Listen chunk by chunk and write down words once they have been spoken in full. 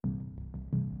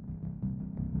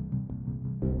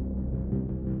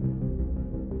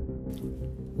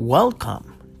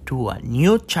Welcome to a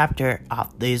new chapter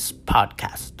of this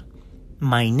podcast.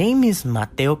 My name is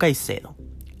Mateo Caicedo,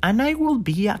 and I will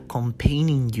be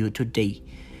accompanying you today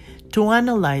to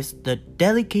analyze the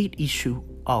delicate issue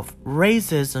of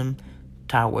racism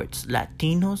towards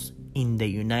Latinos in the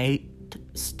United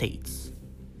States.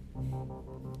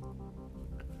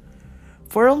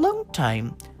 For a long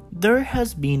time, there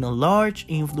has been a large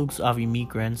influx of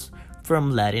immigrants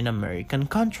from Latin American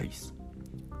countries.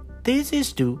 This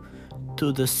is due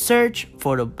to the search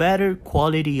for a better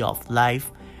quality of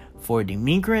life for the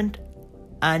immigrant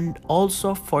and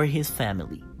also for his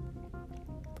family.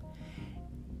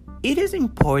 It is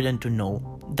important to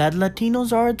know that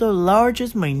Latinos are the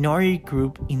largest minority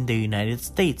group in the United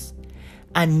States,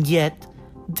 and yet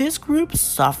this group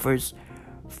suffers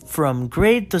from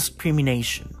great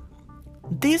discrimination.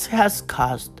 This has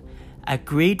caused a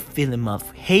great feeling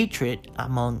of hatred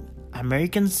among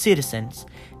American citizens,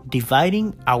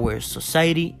 dividing our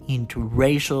society into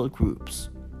racial groups.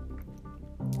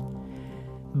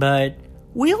 But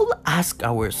we'll ask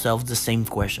ourselves the same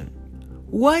question.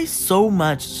 Why so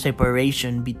much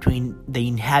separation between the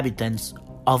inhabitants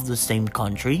of the same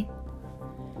country?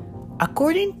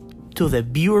 According to the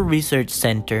Pew Research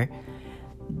Center,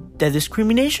 the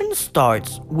discrimination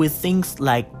starts with things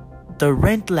like the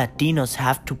rent Latinos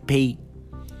have to pay,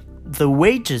 the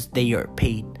wages they are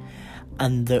paid,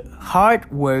 and the hard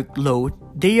workload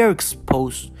they are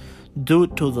exposed due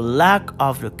to the lack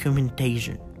of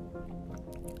documentation.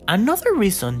 Another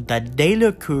reason that daily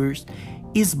occurs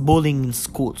is bullying in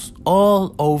schools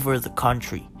all over the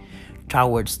country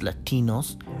towards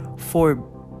Latinos for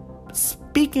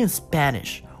speaking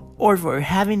Spanish or for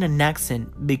having an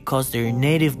accent because their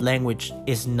native language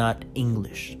is not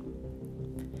English.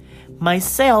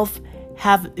 Myself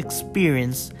have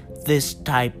experienced this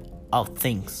type of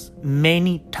things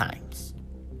many times.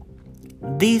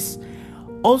 This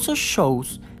also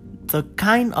shows the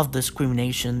kind of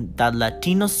discrimination that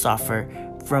Latinos suffer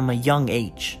from a young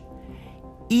age,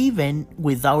 even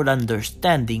without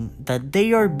understanding that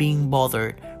they are being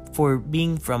bothered for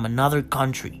being from another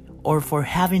country or for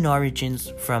having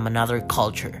origins from another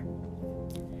culture.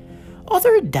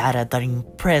 Other data that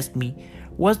impressed me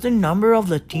was the number of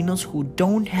Latinos who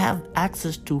don't have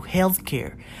access to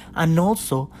healthcare, and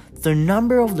also the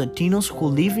number of Latinos who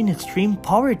live in extreme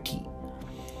poverty.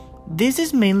 This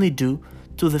is mainly due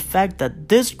to the fact that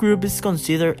this group is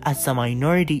considered as a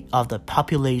minority of the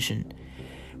population,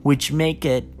 which make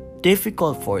it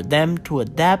difficult for them to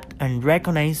adapt and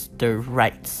recognize their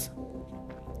rights.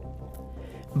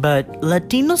 But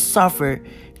Latinos suffer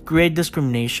great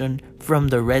discrimination from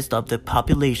the rest of the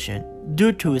population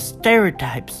due to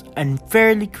stereotypes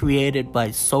unfairly created by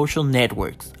social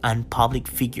networks and public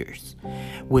figures,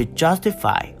 which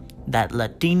justify that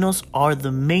Latinos are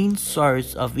the main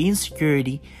source of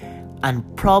insecurity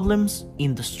and problems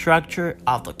in the structure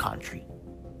of the country.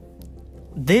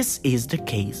 This is the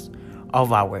case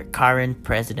of our current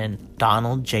president,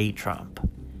 Donald J. Trump.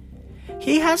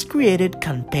 He has created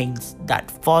campaigns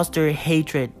that foster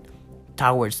hatred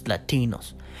towards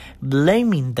Latinos,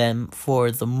 blaming them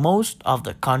for the most of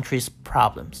the country's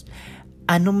problems,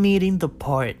 and omitting the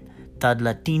part that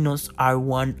Latinos are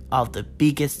one of the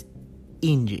biggest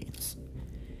engines.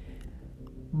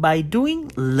 By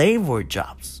doing labor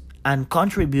jobs and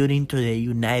contributing to the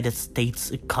United States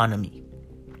economy.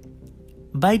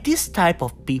 By this type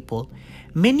of people,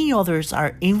 many others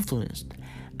are influenced,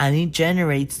 and it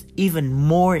generates even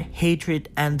more hatred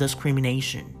and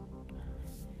discrimination.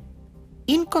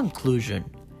 In conclusion,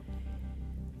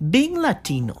 being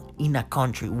Latino in a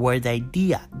country where the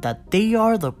idea that they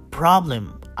are the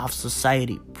problem of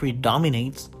society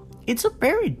predominates, it's a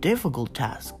very difficult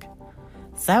task.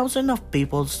 Thousands of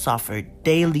people suffer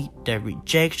daily the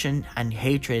rejection and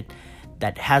hatred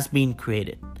that has been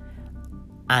created,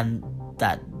 and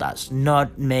that does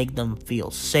not make them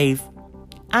feel safe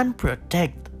and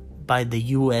protected by the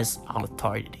US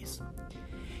authorities,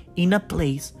 in a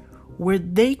place where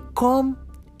they come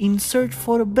in search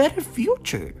for a better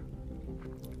future.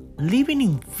 Living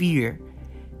in fear,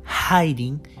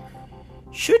 hiding,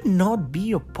 should not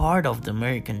be a part of the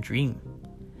American dream.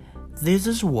 This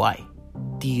is why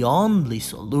the only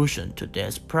solution to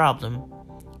this problem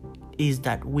is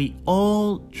that we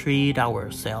all treat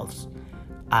ourselves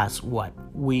as what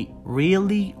we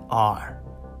really are,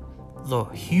 the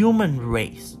human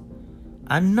race,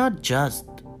 and not just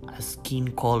a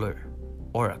skin color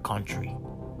or a country.